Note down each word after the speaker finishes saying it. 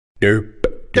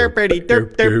Derpity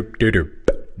derp derp derp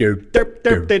derp derp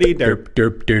derpity derp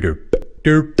derp derp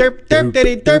derp derp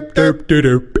derpity derp derp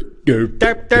derp derp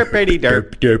derp derpity derp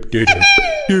derp derp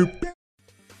derp.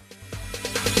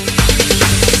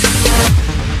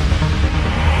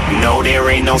 No, there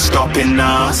ain't no stopping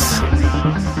us.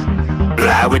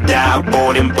 Fly without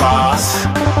boarding pass.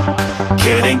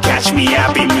 Couldn't catch me,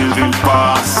 I be moving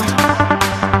fast.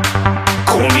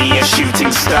 Call me a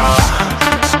shooting star.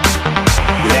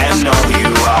 Let 'em know who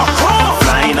you are.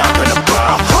 Flying up in a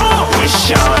bar.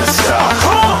 Wish on a star.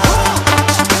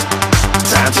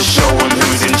 Time to show 'em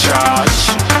who's in charge.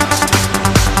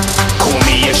 Call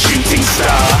me a shooting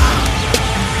star.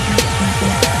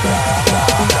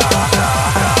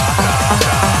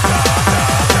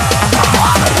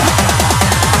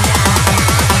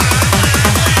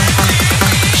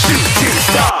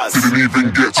 Didn't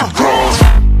even get to cross.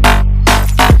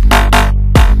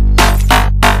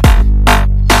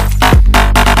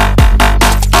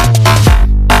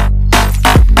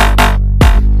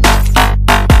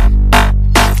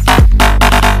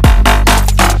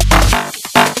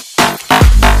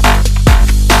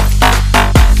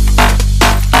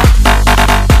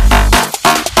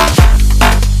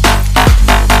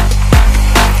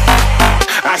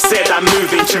 I said I'm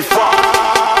moving too far.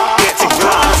 Get to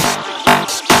glass.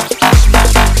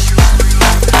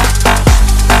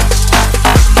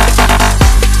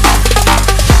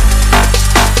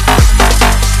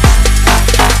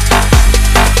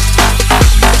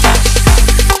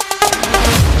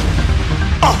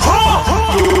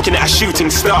 Looking at a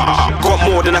shooting star. Got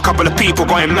more than a couple of people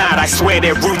going mad, I swear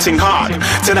they're rooting hard.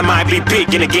 Tell them I be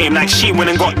big in the game like she went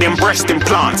and got them breast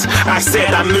implants. I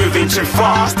said I'm moving too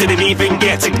fast, didn't even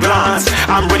get to glance.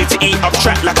 I'm ready to eat up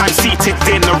track like I'm seated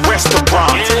in a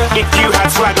restaurant. If you had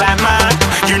swag like mine,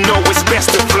 you know it's best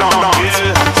to flaunt.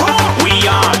 We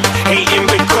aren't hating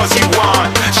because you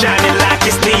aren't shining like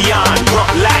it's neon, rock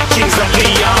like kings of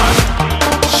Leon.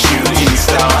 Shooting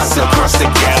stars across the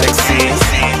galaxy.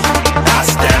 I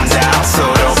stand out, so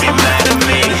don't be mad at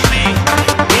me.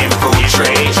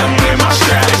 Infiltrate, I'm with my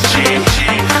strategy.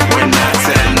 When I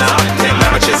turn up, then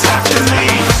I just have to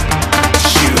leave.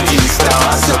 Shooting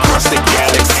stars across the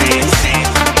galaxy.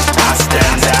 I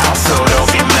stand out, so don't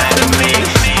be mad at me.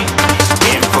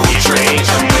 Infiltrate,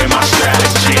 I'm with my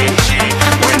strategy.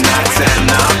 When I turn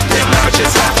up, then I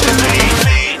just have to leave.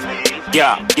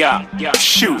 Yeah,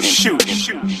 shooting. Yeah,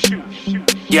 shooting.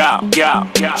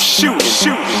 Yeah, shooting.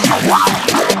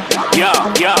 Yeah,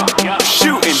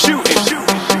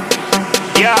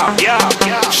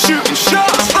 shooting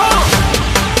shots.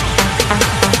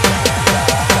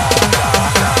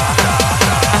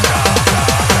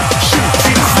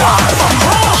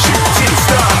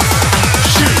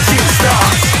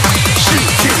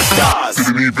 Shooting stars.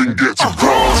 Didn't even get to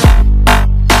cross.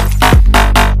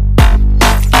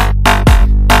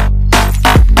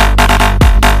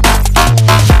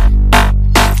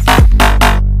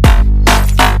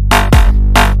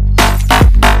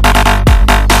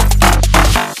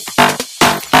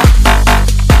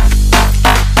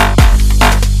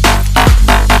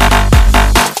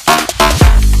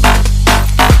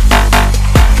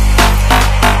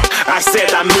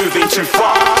 I'm moving too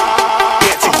far.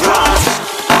 Get to glass.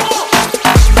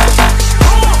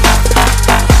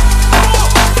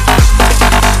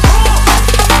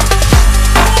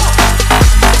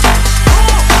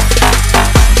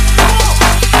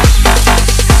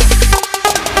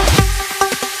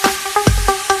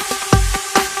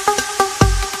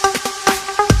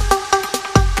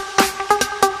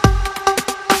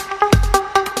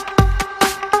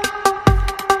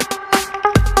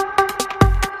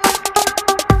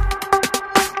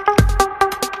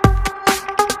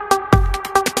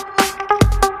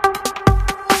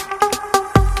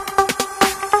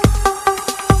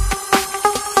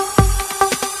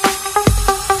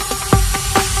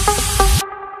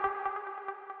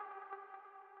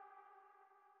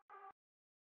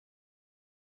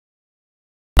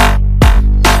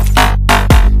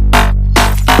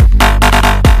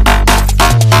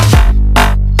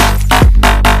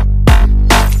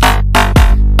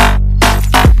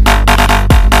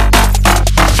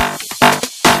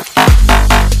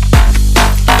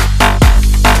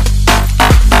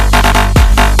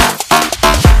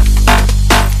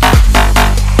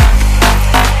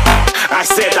 I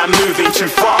said I'm moving too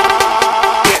far.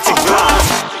 Get to glass.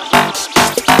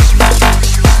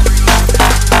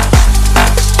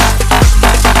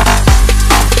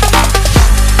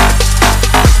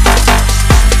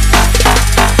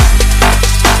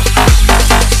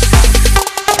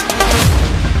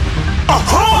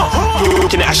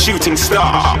 Looking at a shooting star.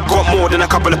 star. Got more than a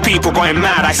couple of people going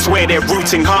mad, I swear they're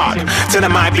rooting hard. Tell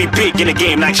them I'd be big in the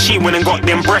game like she went and got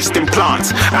them breast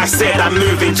implants. I said I'm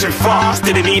moving too fast,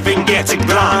 didn't even get a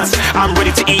glance. I'm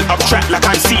ready to eat up track like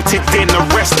I'm seated in a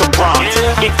restaurant.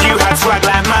 If you had swag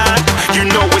like mine, you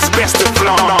know it's best to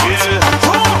flaunt.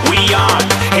 We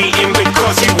aren't hating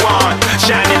because you aren't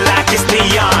shining like it's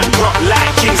neon, rock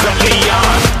like kings of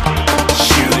Leon.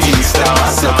 Shooting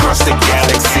stars across the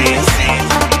galaxy,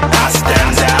 I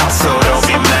stand out, so don't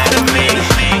be mad at me.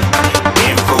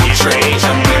 Infiltrate,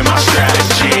 I'm with my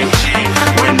strategy.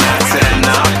 When I turn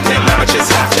up, then I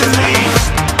just have to leave.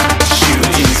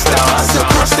 Shooting stars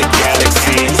across the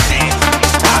galaxy,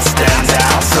 I stand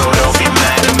out, so don't be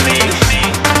mad at me.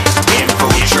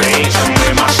 Infiltrate, I'm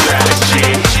with my strategy.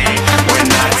 When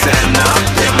I turn up,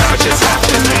 then I just have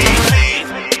to leave.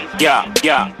 Yeah,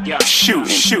 shooting.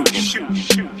 Yeah, shooting.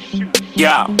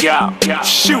 Yeah,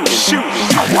 shooting.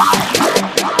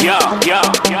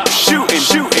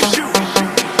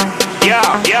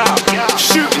 Yeah,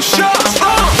 shooting shots.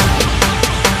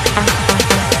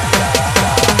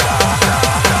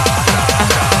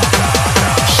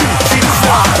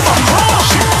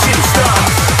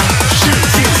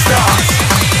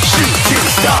 Shooting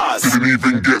stars. Didn't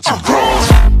even get to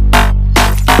cross.